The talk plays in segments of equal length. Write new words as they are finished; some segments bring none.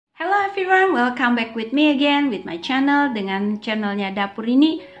everyone, welcome back with me again with my channel, dengan channelnya Dapur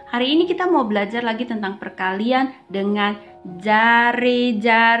ini. Hari ini kita mau belajar lagi tentang perkalian dengan jari-jari.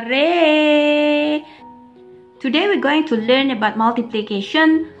 Today we're going to learn about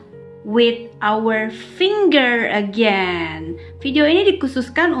multiplication with our finger again. Video ini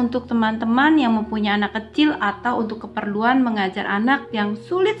dikhususkan untuk teman-teman yang mempunyai anak kecil atau untuk keperluan mengajar anak yang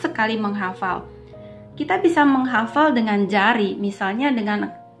sulit sekali menghafal. Kita bisa menghafal dengan jari, misalnya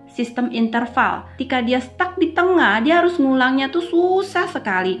dengan sistem interval. Ketika dia stuck di tengah, dia harus ngulangnya tuh susah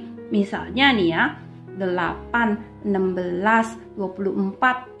sekali. Misalnya nih ya, 8, 16,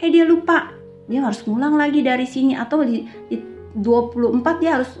 24, dia lupa. Dia harus ngulang lagi dari sini, atau di 24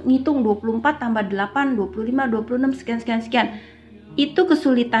 dia harus ngitung 24 tambah 8, 25, 26, sekian. Itu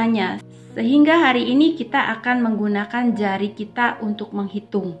kesulitannya. Sehingga hari ini kita akan menggunakan jari kita untuk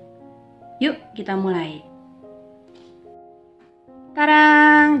menghitung. Yuk kita mulai.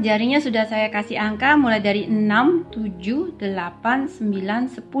 Tarang, jarinya sudah saya kasih angka mulai dari 6, 7, 8,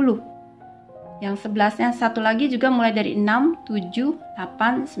 9, 10. Yang 11-nya satu lagi juga mulai dari 6, 7,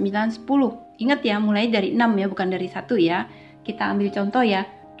 8, 9, 10. Ingat ya, mulai dari 6 ya, bukan dari 1 ya. Kita ambil contoh ya,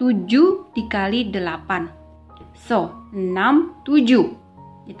 7 dikali 8. So, 6,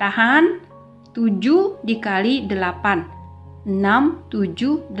 7. Ditahan, 7 dikali 8. 6,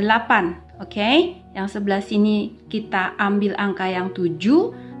 7, 8. Oke, yang sebelah sini kita ambil angka yang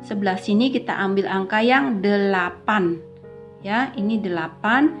 7, sebelah sini kita ambil angka yang 8. Ya, ini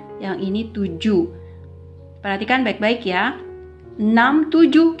 8, yang ini 7. Perhatikan baik-baik ya. 6,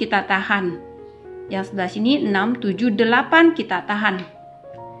 7 kita tahan. Yang sebelah sini 6, 7, 8 kita tahan.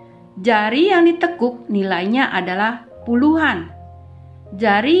 Jari yang ditekuk nilainya adalah puluhan.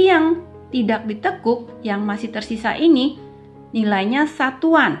 Jari yang tidak ditekuk, yang masih tersisa ini, nilainya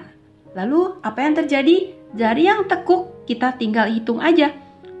satuan. Lalu apa yang terjadi? Jari yang tekuk kita tinggal hitung aja.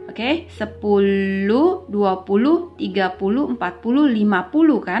 Oke, 10, 20, 30, 40,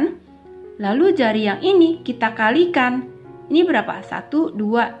 50 kan? Lalu jari yang ini kita kalikan. Ini berapa? 1,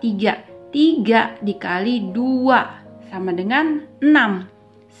 2, 3. 3 dikali 2 sama dengan 6.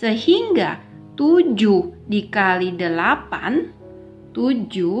 Sehingga 7 dikali 8,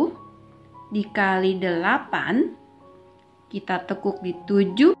 7 dikali 8, kita tekuk di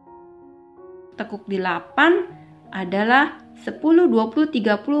 7, tekuk di 8 adalah 10, 20,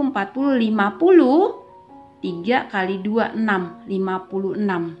 30, 40, 50. 3 kali 2, 6,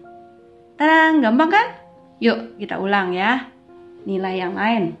 56. Tadang, gampang kan? Yuk kita ulang ya, nilai yang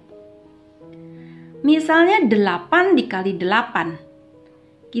lain. Misalnya 8 dikali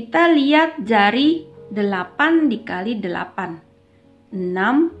 8. Kita lihat jari 8 dikali 8.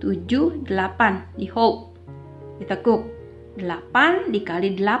 6, 7, 8. Di hold. Ditekuk. 8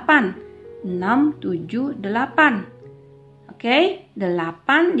 dikali 8. 6, 7, 8. Oke,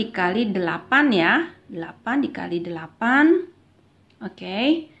 8 dikali 8 ya. 8 dikali 8.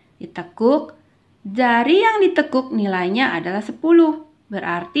 Oke, ditekuk. Jari yang ditekuk nilainya adalah 10.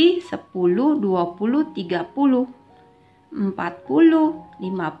 Berarti 10, 20, 30, 40,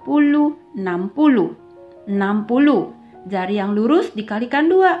 50, 60. 60. Jari yang lurus dikalikan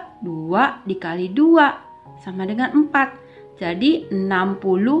 2. 2 dikali 2 sama dengan 4. Jadi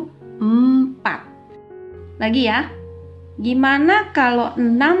 64. Lagi ya. Gimana kalau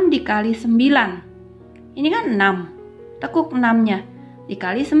 6 dikali 9? Ini kan 6. Tekuk 6-nya.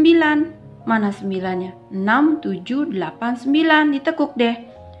 Dikali 9. Mana 9-nya? 6, 7, 8, 9. Ditekuk deh.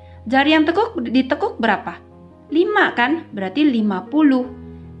 Jari yang ditekuk berapa? 5 kan? Berarti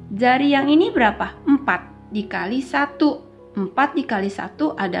 50. Jari yang ini berapa? 4 dikali 1. 4 dikali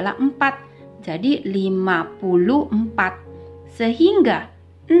 1 adalah 4. Jadi 54. Sehingga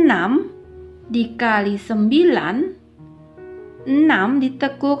 6 dikali 9, 6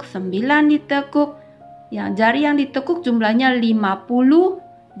 ditekuk, 9 ditekuk. Yang jari yang ditekuk jumlahnya 50.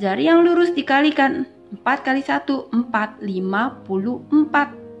 Jari yang lurus dikalikan 4 kali 1, 4,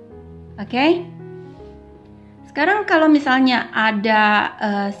 54. Oke? Sekarang kalau misalnya ada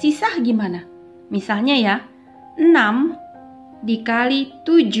sisa gimana? Misalnya ya, 6 dikali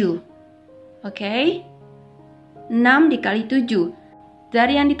 7. Oke? 6 dikali 7.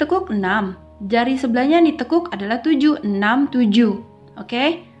 Jari yang ditekuk 6. Jari sebelahnya yang ditekuk adalah 7. 6, 7.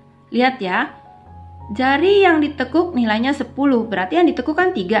 Oke? Lihat ya. Jari yang ditekuk nilainya 10. Berarti yang ditekuk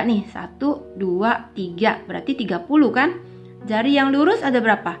kan 3 nih. 1, 2, 3. Berarti 30 kan? Jari yang lurus ada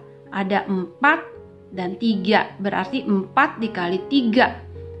berapa? Ada 4 dan 3. Berarti 4 dikali 3.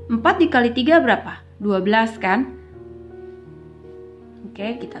 4 dikali 3 berapa? 12 kan?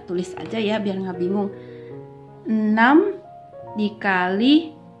 Oke, kita tulis aja ya biar nggak bingung. 6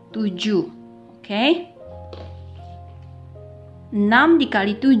 dikali 7. Oke. 6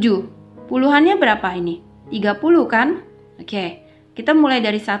 dikali 7. Puluhannya berapa ini? 30 kan? Oke, kita mulai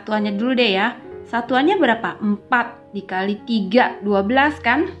dari satuannya dulu deh ya. Satuannya berapa? 4 dikali 3, 12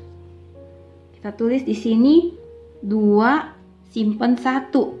 kan? Kita tulis di sini 2 simpen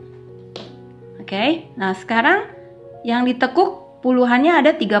 1. Oke, nah sekarang yang ditekuk puluhannya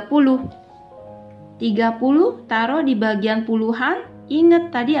ada 30. 30 taruh di bagian puluhan.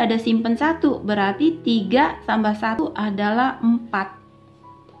 Ingat tadi ada simpen 1, berarti 3 tambah 1 adalah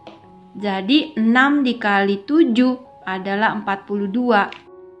 4. Jadi 6 dikali 7 adalah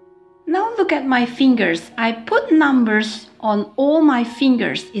 42. Now look at my fingers. I put numbers on all my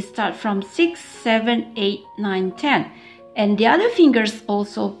fingers. It starts from 6, 7, 8, 9, 10. And the other fingers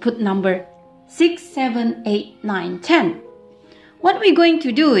also put number 6, 7, 8, 9, 10. What we're going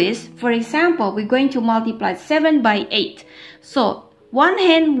to do is, for example, we're going to multiply 7 by 8. So, one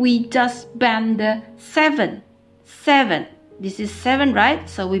hand we just bend the 7. 7. This is 7, right?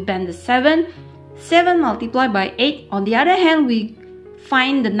 So, we bend the 7. 7 multiplied by 8. On the other hand, we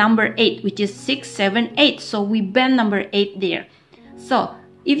find the number 8, which is 6, 7, 8. So, we bend number 8 there. So,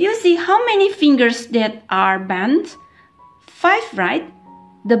 if you see how many fingers that are bent, 5, right?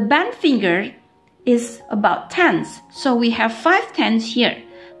 The bent finger is about tens, so we have 5 tens here.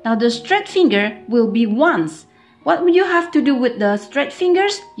 Now the straight finger will be ones. What would you have to do with the straight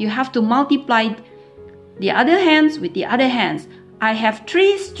fingers? You have to multiply the other hands with the other hands. I have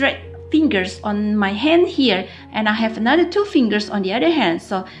 3 straight fingers on my hand here, and I have another 2 fingers on the other hand.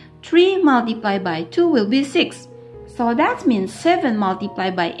 So 3 multiplied by 2 will be 6. So that means 7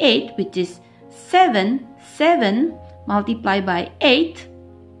 multiplied by 8, which is 7. 7 multiplied by 8.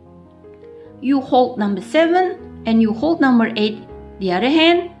 You hold number 7 and you hold number 8 the other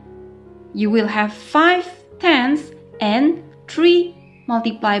hand. You will have 5 tens and 3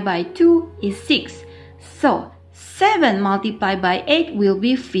 multiplied by 2 is 6. So 7 multiplied by 8 will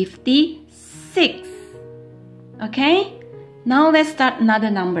be 56. Okay? Now let's start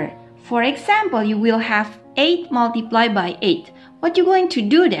another number. For example, you will have 8 multiplied by 8. What you're going to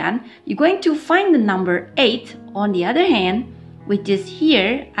do then, you're going to find the number 8 on the other hand, which is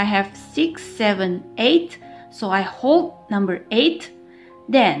here. I have 6, 7, 8. So I hold number 8.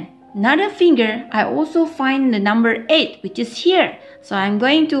 Then another finger, I also find the number 8, which is here. So I'm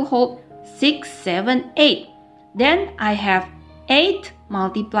going to hold 6, 7, 8. Then I have 8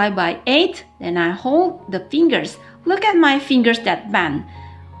 multiplied by 8. Then I hold the fingers. Look at my fingers that bend.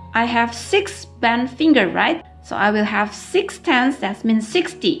 I have 6 bent finger, right? So I will have 6 tens, that means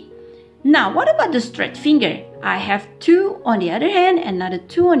 60. Now, what about the straight finger? I have 2 on the other hand and another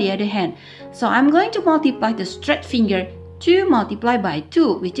 2 on the other hand. So I'm going to multiply the straight finger. 2 multiplied by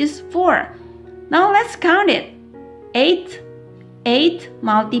 2, which is 4. Now let's count it. 8. 8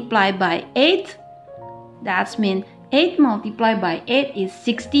 multiplied by 8. That means 8 multiplied by 8 is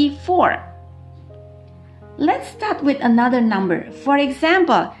 64. Let's start with another number. For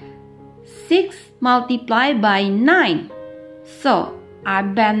example, 6 multiplied by 9. So I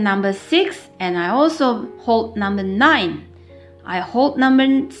bend number 6 and I also hold number 9. I hold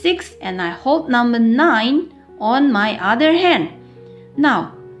number 6 and I hold number 9 on my other hand.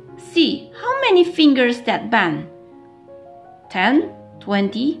 Now, see how many fingers that bend? 10,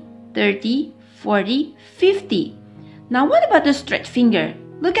 20, 30, 40, 50. Now what about the straight finger?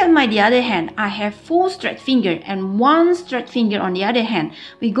 Look at the other hand. I have 4 straight finger and 1 straight finger on the other hand.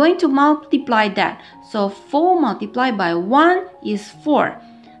 We're going to multiply that. So 4 multiplied by 1 is 4.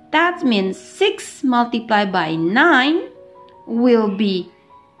 That means 6 multiplied by 9 will be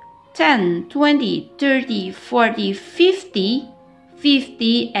 10, 20, 30, 40, 50.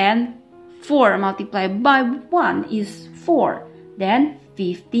 50 and 4 multiplied by 1 is 4. Then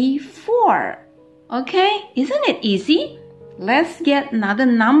 54. Okay, isn't it easy? Let's get another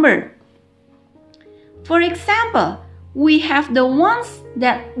number. For example, we have the ones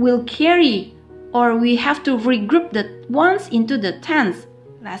that will carry, or we have to regroup the ones into the tens.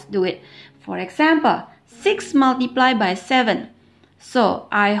 Let's do it. For example, 6 multiplied by 7. So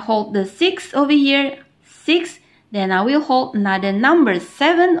I hold the 6 over here, 6. Then I will hold another number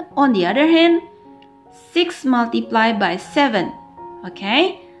 7 on the other hand. 6 multiplied by 7.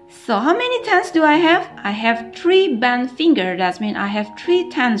 Okay. So how many tens do I have? I have 3 bent fingers. That means I have 3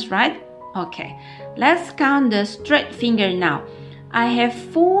 tens, right? Okay. Let's count the straight finger now. I have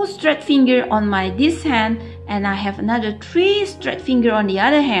 4 straight finger on my this hand and I have another 3 straight finger on the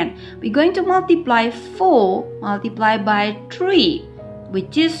other hand. We're going to multiply 4 multiplied by 3,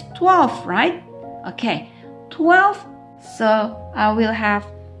 which is 12, right? Okay. 12. So I will have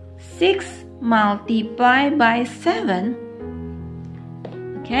 6 multiplied by 7.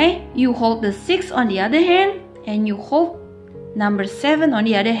 Okay, you hold the 6 on the other hand and you hold number 7 on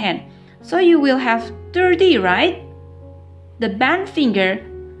the other hand. So you will have 30, right? The band finger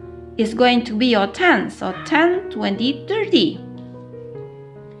is going to be your 10. So 10, 20, 30.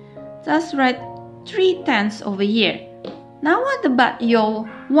 Just write 3 tens over here. Now what about your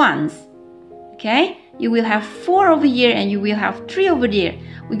ones? Okay, you will have 4 over here and you will have 3 over there.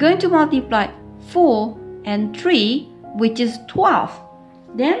 We're going to multiply 4 and 3, which is 12.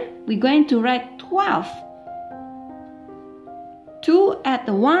 Then we're going to write 12. 2 at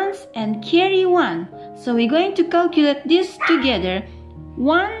the ones and carry 1. So we're going to calculate this together.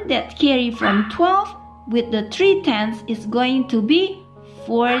 1 that carry from 12 with the 3 tens is going to be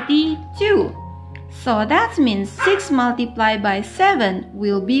 42. So that means 6 multiplied by 7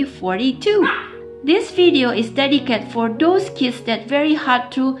 will be 42. This video is dedicated for those kids that very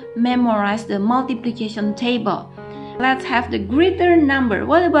hard to memorize the multiplication table. Let's have the greater number.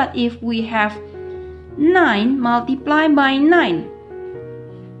 What about if we have 9 multiplied by 9?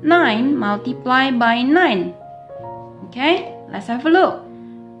 9 multiplied by 9. Okay, let's have a look.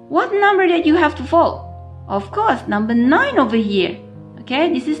 What number that you have to fold? Of course, number 9 over here.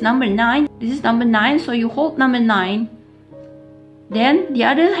 Okay, this is number 9. This is number 9, so you hold number 9. Then the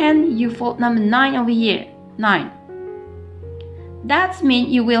other hand, you fold number 9 over here. 9. That means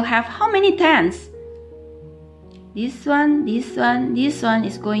you will have how many tens? This one, this one, this one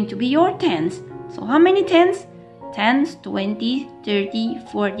is going to be your tens. So how many tens? 10s, 20, 30,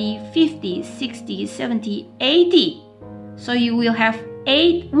 40, 50, 60, 70, 80. So you will have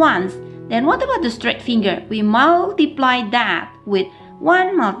 8 ones. Then what about the straight finger? We multiply that with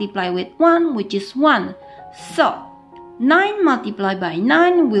 1 multiplied with 1, which is 1. So 9 multiplied by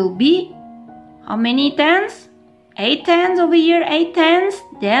 9 will be how many tens? 8 tens over here, 8 tens,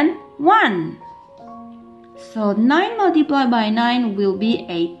 then 1. So 9 multiplied by 9 will be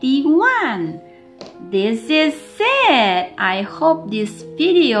 81. This is it. I hope this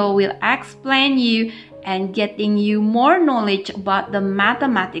video will explain you and getting you more knowledge about the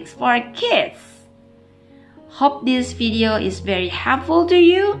mathematics for kids. Hope this video is very helpful to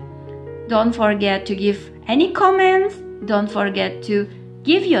you. Don't forget to give any comments. Don't forget to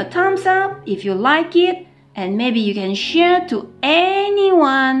give your thumbs up if you like it, and maybe you can share to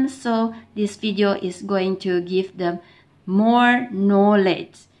anyone so this video is going to give them more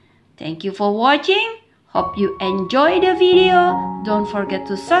knowledge. Thank you for watching. Hope you enjoy the video. Don't forget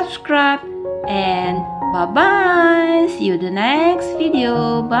to subscribe and bye bye. See you the next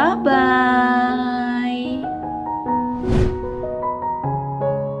video. Bye bye.